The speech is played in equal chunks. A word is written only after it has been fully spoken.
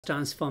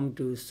transform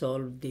to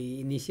solve the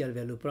initial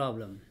value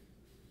problem.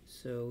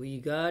 So we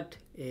got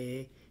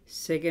a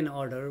second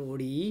order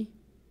ODE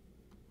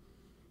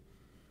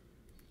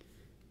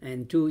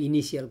and two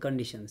initial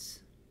conditions.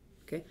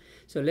 Okay,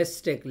 so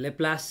let's take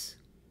Laplace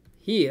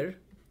here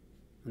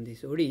on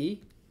this ODE.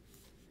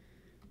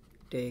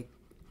 Take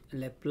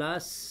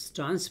Laplace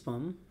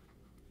transform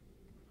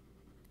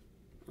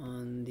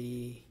on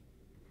the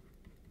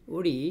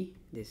ODE,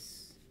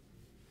 this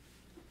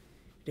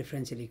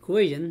differential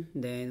equation.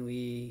 Then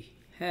we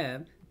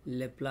have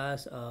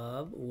Laplace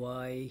of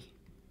y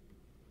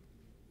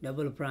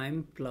double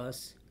prime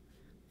plus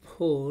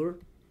 4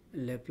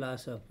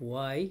 Laplace of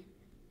y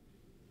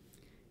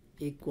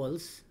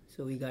equals,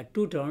 so we got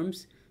two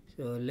terms,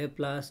 so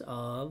Laplace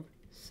of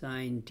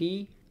sine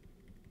t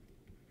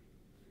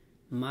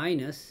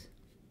minus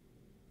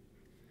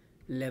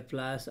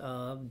Laplace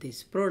of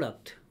this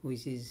product,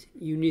 which is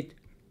unit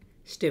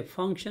step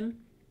function,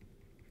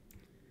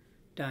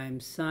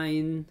 times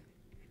sine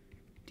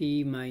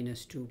t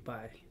minus 2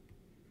 pi.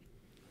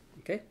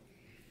 Okay,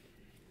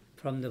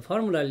 from the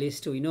formula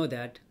list we know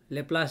that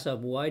Laplace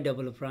of y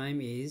double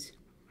prime is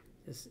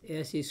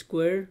s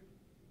square.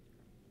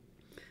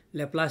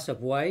 Laplace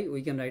of y,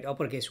 we can write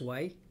uppercase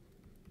y,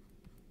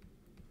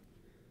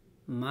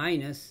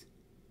 minus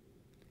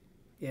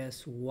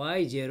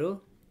sy0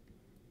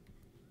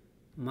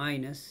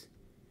 minus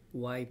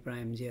y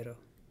prime 0.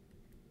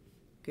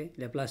 Okay,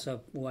 Laplace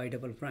of y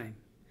double prime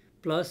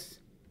plus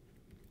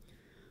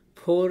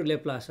 4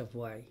 Laplace of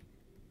y.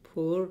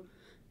 4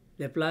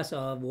 Laplace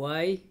of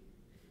y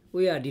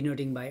we are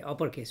denoting by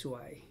uppercase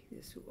y.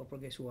 This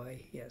uppercase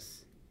y,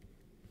 yes,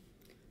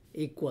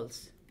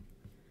 equals.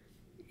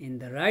 In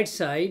the right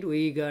side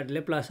we got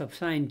Laplace of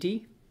sine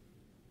t.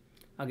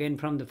 Again,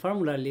 from the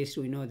formula list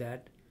we know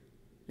that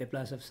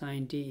Laplace of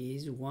sine t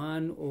is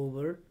 1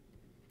 over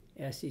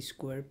s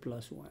squared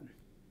plus 1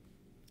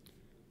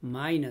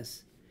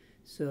 minus,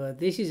 so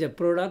this is a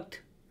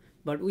product,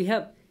 but we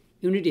have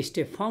unit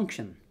step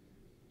function,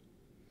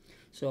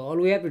 so all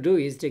we have to do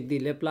is take the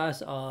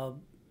Laplace of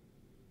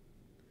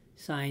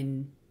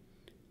sine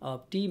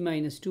of t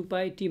minus 2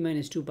 pi, t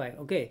minus 2 pi.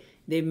 Okay,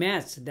 they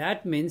match.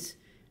 That means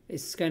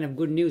it's kind of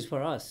good news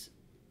for us.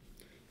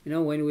 You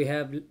know, when we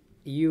have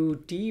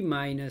ut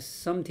minus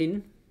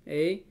something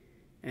a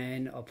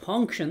and a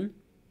function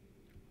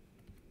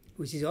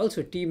which is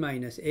also t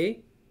minus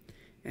a,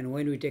 and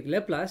when we take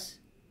Laplace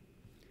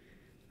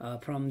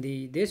from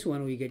this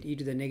one we get e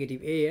to the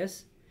negative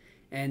as,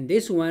 and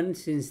this one,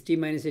 since t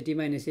minus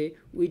a,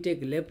 we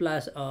take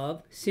Laplace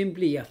of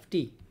simply of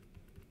t,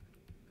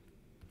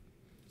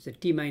 so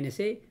t minus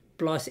a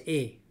plus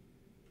a,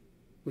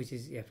 which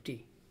is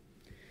ft.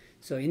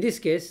 So in this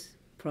case,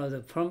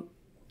 from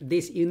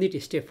this unit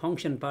step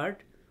function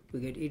part we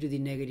get e to the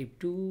negative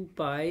 2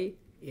 pi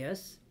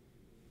s,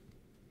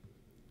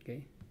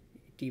 okay,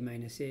 t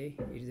minus a,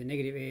 e to the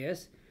negative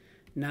as.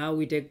 Now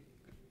we take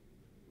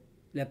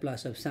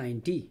Laplace of sine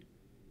t,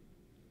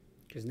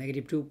 because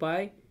negative 2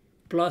 pi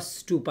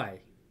plus 2 pi,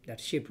 that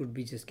shape would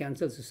be just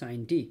cancelled, so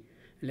sine t.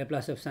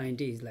 Laplace of sine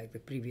t is like the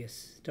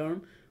previous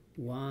term,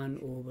 1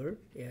 over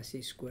s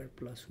squared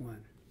plus 1.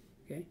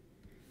 Okay,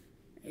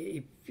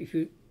 if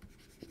you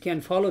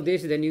can follow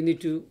this, then you need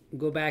to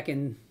go back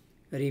and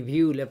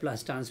review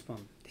Laplace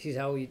transform. This is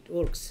how it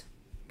works.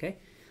 Okay,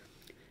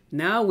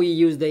 now we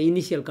use the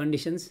initial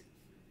conditions.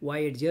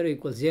 Y at 0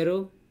 equals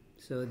 0,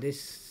 so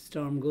this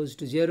term goes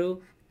to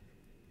 0.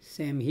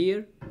 Same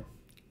here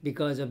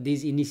because of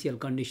these initial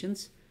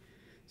conditions.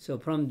 So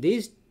from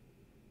these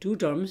two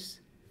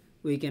terms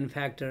we can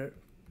factor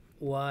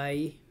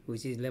y,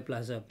 which is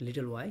Laplace of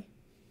little y,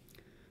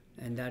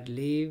 and that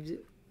leaves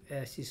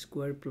s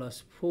squared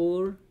plus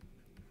 4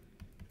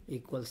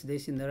 equals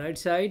this in the right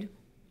side.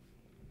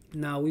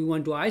 Now we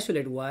want to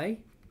isolate y.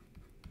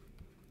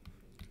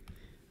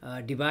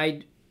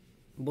 Divide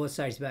both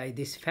sides by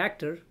this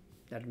factor,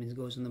 that means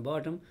goes on the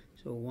bottom,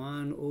 so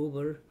 1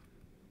 over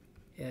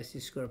s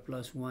squared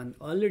plus 1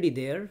 already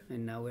there,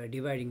 and now we are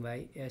dividing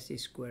by s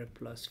squared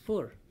plus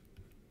 4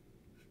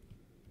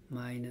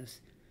 minus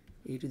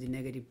e to the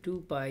negative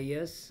 2 pi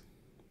s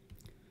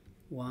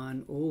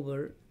 1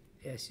 over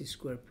s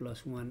squared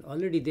plus 1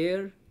 already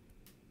there.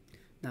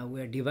 Now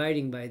we are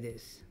dividing by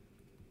this.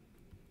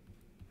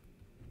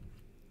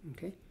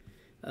 Okay,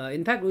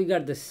 in fact we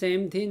got the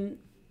same thing,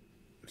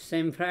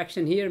 same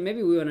fraction here.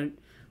 Maybe we want to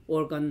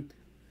work on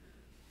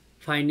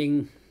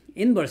finding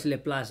inverse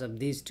Laplace of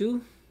these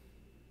two,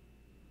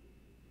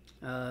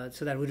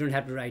 so that we don't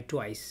have to write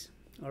twice,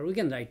 or we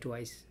can write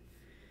twice.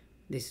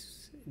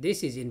 This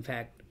is in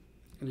fact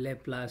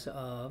Laplace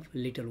of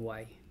little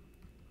y.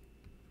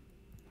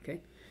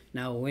 Okay,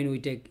 now when we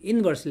take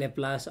inverse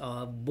Laplace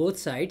of both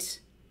sides,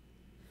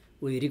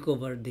 we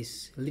recover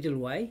this little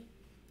y.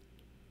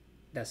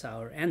 That's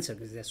our answer,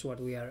 because that's what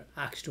we are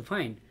asked to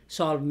find.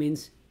 Solve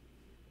means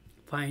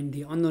find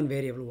the unknown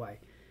variable y.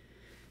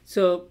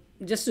 So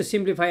just to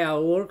simplify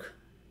our work,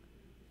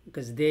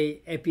 because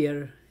they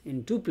appear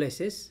in two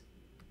places,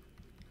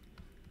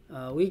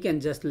 we can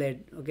just let,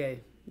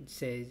 okay,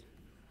 say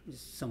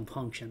some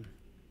function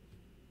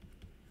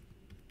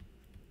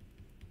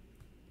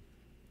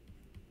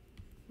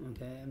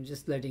Okay, I'm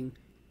just letting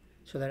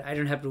so that I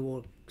don't have to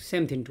work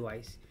same thing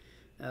twice.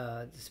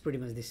 This is pretty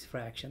much this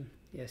fraction,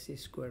 s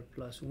squared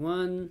plus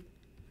 1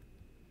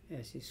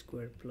 s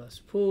squared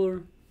plus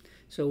 4.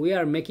 So we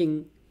are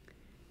making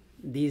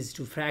these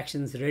two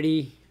fractions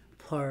ready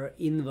for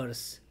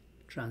inverse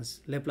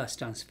Laplace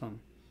transform.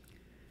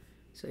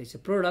 So it's a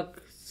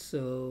product,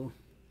 so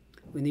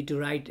we need to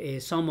write a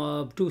sum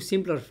of two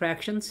simpler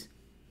fractions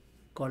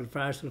called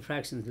partial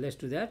fractions. Let's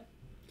do that.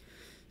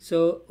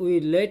 So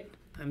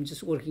I'm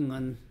just working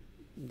on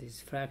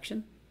this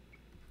fraction,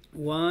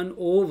 1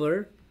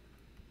 over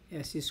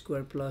s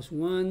squared plus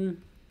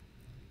 1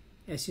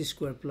 s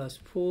squared plus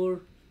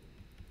 4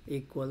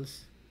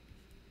 equals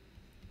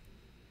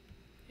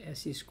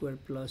s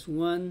squared plus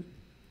 1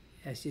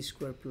 s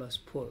squared plus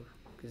 4,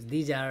 because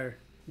these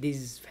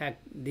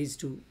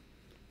two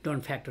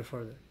don't factor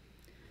further,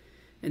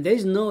 and there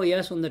is no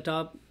s on the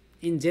top.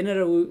 In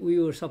general, we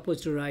were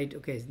supposed to write,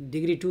 okay,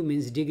 degree 2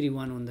 means degree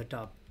 1 on the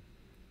top,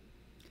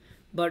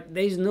 but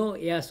there is no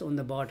s on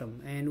the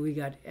bottom, and we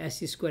got s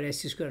squared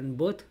in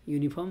both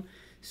uniform,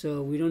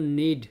 so we don't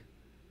need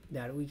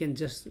that. We can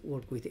just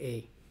work with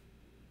a.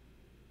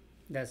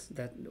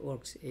 That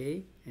works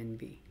a and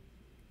b.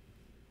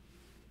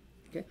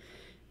 Okay,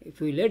 if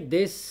we let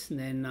this,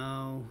 then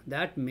now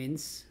that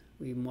means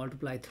we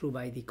multiply through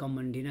by the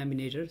common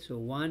denominator, so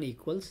 1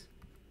 equals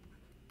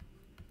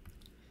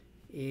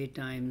a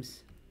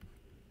times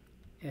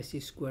s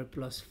squared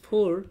plus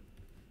 4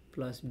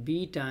 plus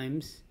b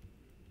times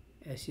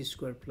s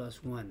squared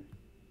plus 1.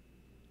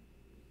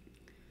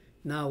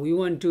 Now we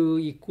want to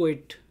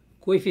equate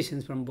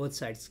coefficients from both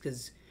sides,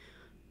 because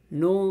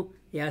no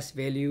s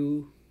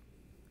value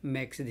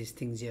makes this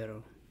thing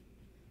 0.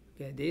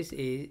 Okay, this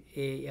is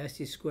a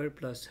s squared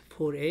plus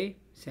 4a,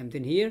 same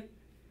thing here.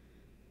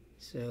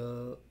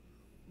 So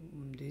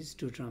these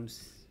two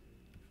terms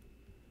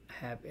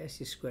have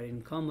s squared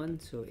in common,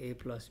 so a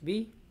plus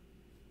b,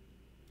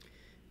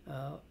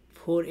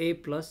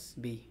 4a plus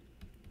b,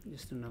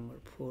 just a number,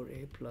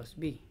 4a plus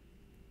b.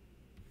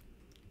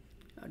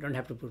 I don't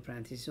have to put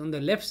parentheses. On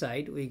the left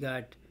side we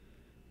got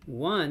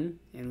 1,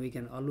 and we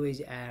can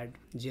always add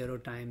 0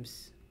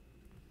 times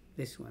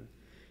this one.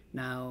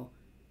 Now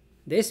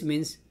this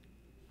means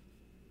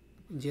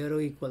 0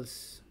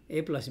 equals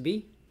a plus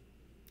b,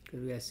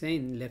 because we are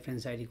saying left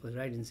hand side equals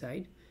right hand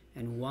side,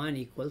 and 1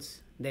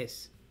 equals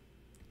this.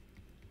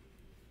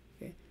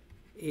 Okay,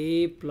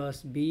 a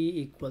plus b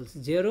equals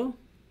 0,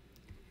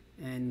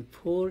 and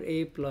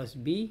 4a plus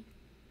b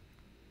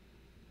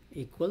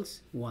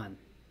equals 1.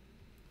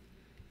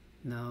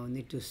 Now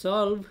need to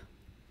solve.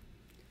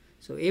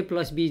 So a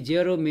plus b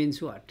 0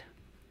 means what?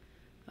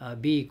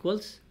 B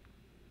equals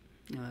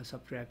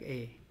subtract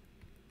a,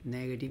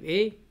 negative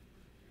a.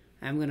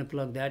 I'm going to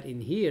plug that in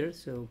here.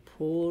 So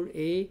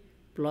 4a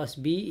plus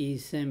b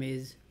is same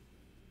as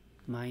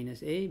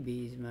minus a.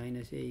 B is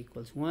minus a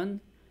equals 1.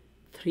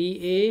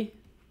 3a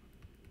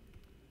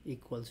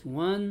equals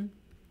 1.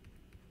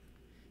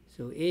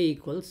 So a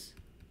equals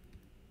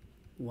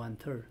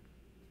 1/3.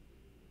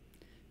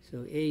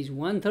 So a is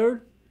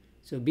 1/3.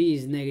 So b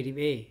is negative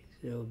a.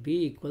 So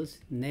b equals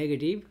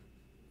negative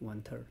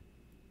 1/3.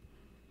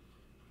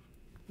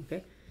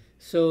 Okay.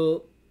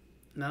 So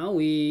now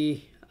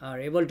we are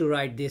able to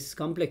write this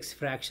complex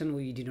fraction.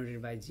 We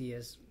denoted by g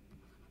as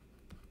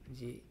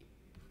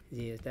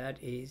that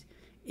is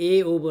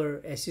a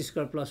over s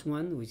squared plus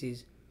 1, which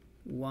is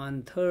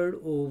 1/3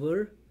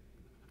 over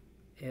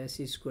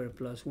s squared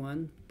plus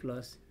 1,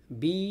 plus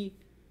b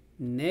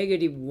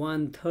negative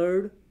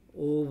 1/3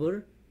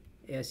 over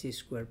s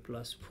squared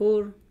plus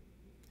 4.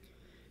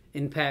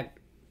 In fact,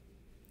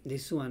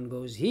 this one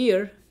goes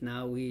here.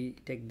 Now we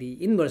take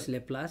the inverse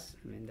Laplace.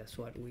 I mean, that's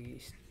what we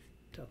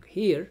took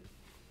here.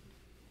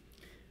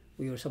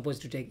 We were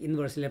supposed to take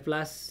inverse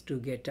Laplace to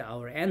get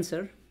our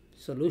answer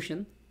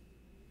solution,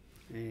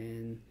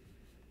 and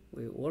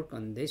we work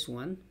on this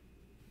one.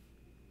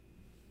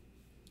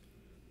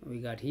 We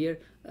got here.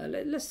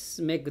 Let's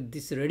make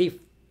this ready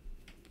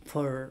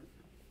for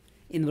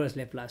inverse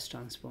Laplace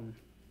transform.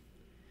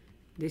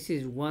 This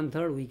is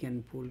 1/3. We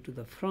can pull to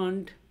the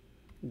front.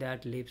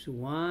 That leaves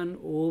 1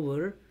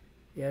 over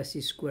s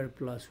squared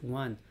plus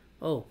 1.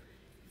 Oh,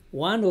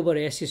 1 over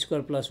s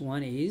squared plus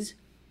 1 is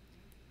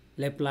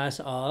Laplace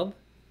of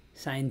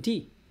sine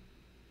t.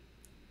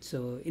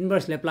 So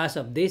inverse Laplace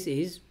of this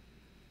is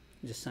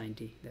just sine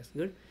t. That's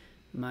good.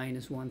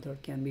 Minus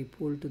 1/3 can be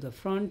pulled to the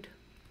front,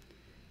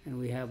 and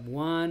we have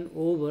 1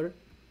 over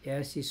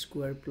s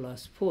squared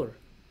plus 4.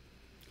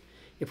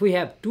 If we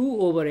have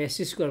 2 over s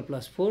squared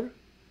plus 4,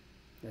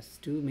 that's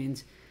 2,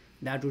 means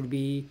that would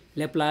be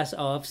Laplace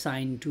of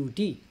sine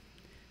 2t.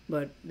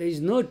 But there is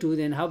no 2,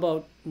 then how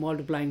about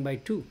multiplying by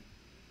 2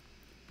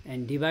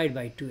 and divide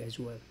by 2 as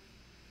well?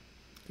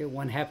 Okay,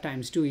 1/2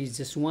 times 2 is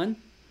just 1.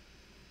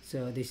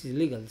 So this is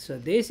legal. So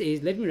this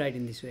is, let me write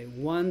in this way,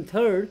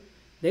 1/3.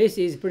 This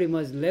is pretty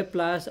much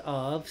Laplace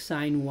of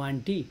sine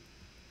 1t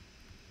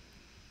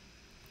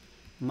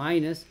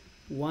minus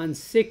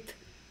 1/6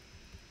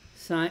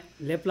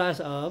 Laplace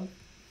of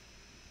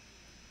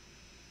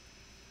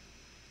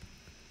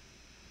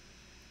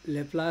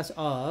Laplace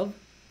of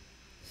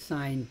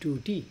sine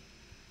 2t.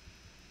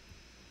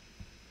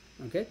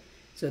 Okay,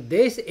 so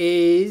this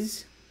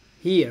is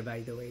here,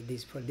 by the way,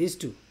 this for these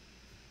two.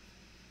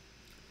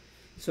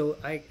 So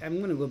I'm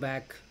going to go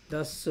back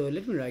thus. So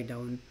let me write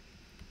down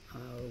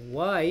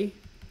y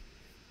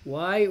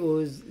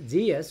was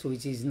gs,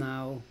 which is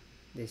now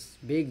this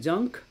big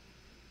chunk,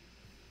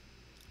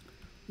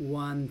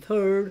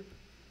 1/3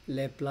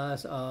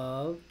 Laplace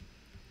of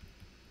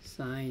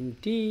sine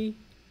t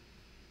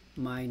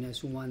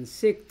minus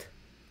 1/6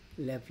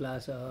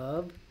 Laplace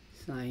of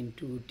sine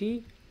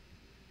 2t.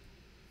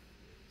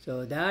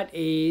 So that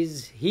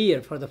is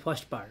here for the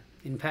first part.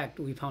 In fact,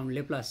 we found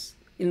Laplace,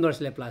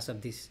 inverse Laplace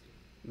of this,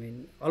 I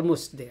mean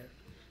almost there,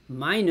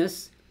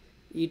 minus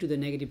e to the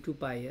negative 2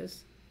 pi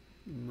s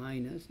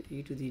minus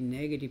e to the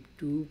negative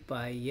 2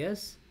 pi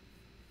s,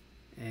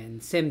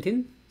 and same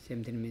thing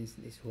means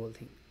this whole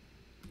thing,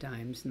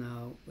 times,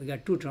 now we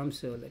got two terms,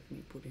 so let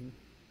me put in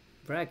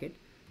bracket,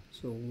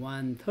 so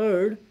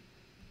 1/3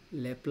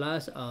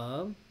 Laplace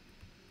of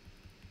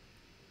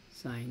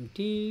sine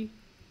t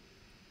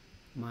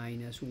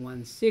minus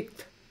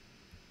 1/6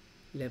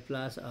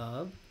 Laplace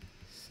of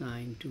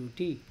sine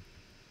 2t.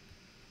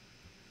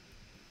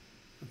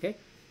 Okay,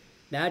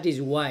 that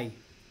is y.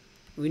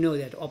 We know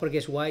that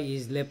uppercase y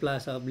is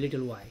Laplace of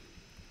little y,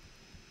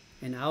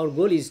 and our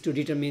goal is to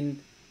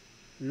determine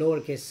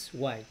lowercase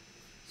y.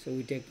 So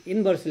we take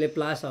inverse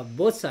Laplace of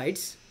both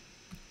sides.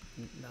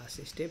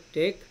 Last step,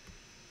 take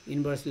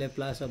inverse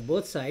Laplace of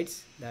both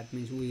sides. That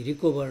means we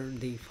recover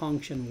the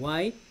function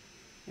y,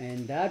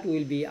 and that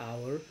will be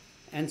our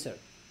answer.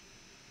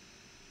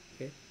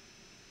 Okay,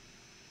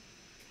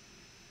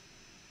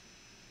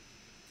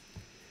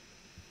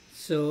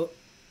 so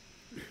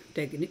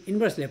take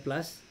inverse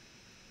Laplace.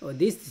 Oh,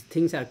 these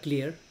things are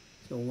clear.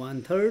 So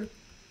 1/3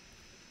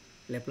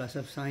 Laplace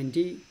of sine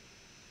t,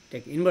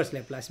 take inverse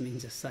Laplace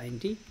means sine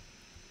t,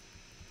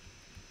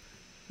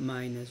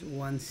 minus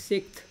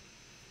 1/6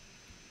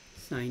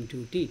 sine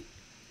 2t,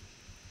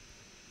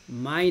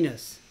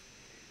 minus,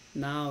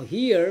 now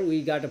here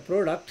we got a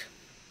product,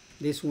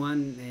 this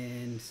one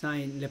and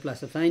sine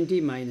Laplace of sine t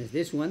minus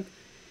this one,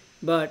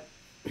 but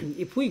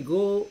if we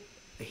go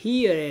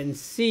here and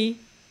see,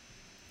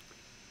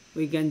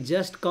 we can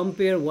just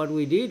compare what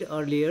we did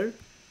earlier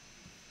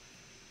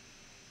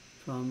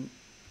from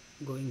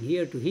going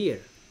here to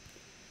here.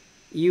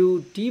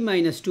 U t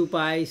minus 2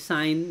 pi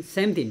sine,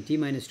 same thing, t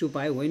minus 2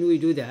 pi, when we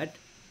do that,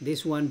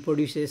 this one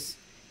produces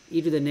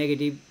e to the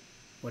negative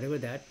whatever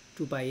that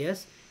 2 pi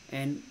s,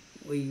 and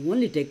we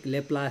only take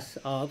Laplace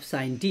of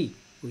sine t,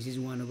 which is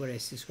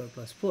 1/s²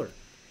 plus 4.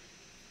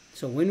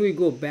 So when we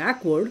go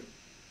backward,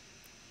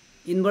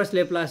 inverse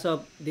Laplace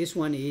of this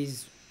one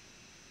is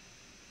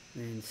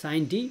and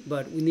sine t,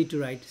 but we need to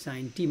write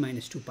sine t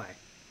minus 2 pi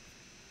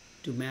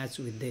to match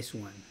with this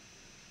one.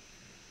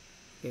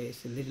 Okay,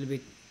 it's a little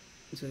bit,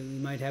 so we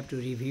might have to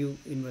review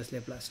inverse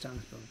Laplace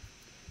transform.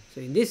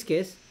 So in this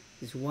case,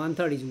 this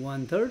 1/3 is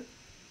 1/3.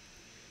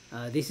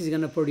 This is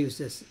going to produce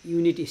this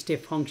unit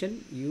step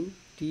function u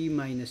t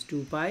minus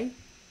 2 pi.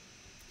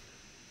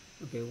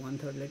 Okay,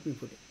 1/3, let me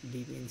put it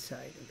deep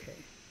inside. Okay,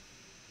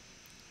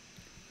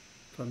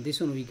 from this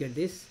one we get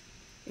this,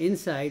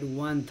 inside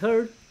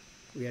 1/3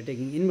 we are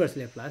taking inverse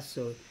Laplace,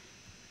 so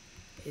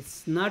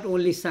it's not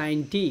only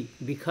sine t,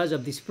 because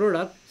of this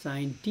product,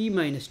 sine t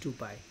minus 2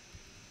 pi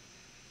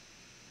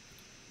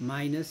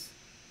minus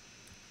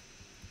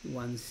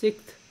 1/6,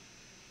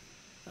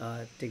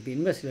 take the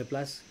inverse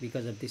Laplace,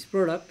 because of this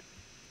product,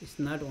 it's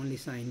not only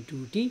sine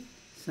 2t,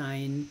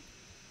 sine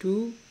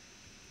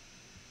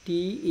 2t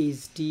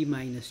is t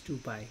minus 2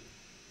 pi,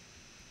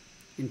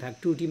 in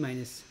fact 2t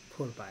minus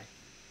 4 pi,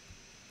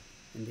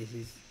 and this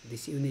is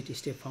this unit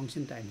step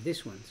function times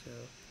this one.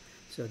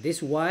 So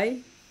this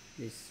y,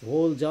 this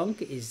whole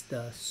chunk, is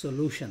the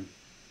solution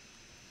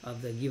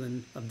of the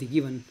given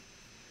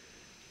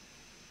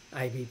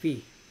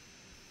IVP.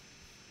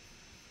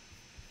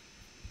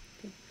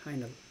 Okay,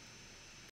 final.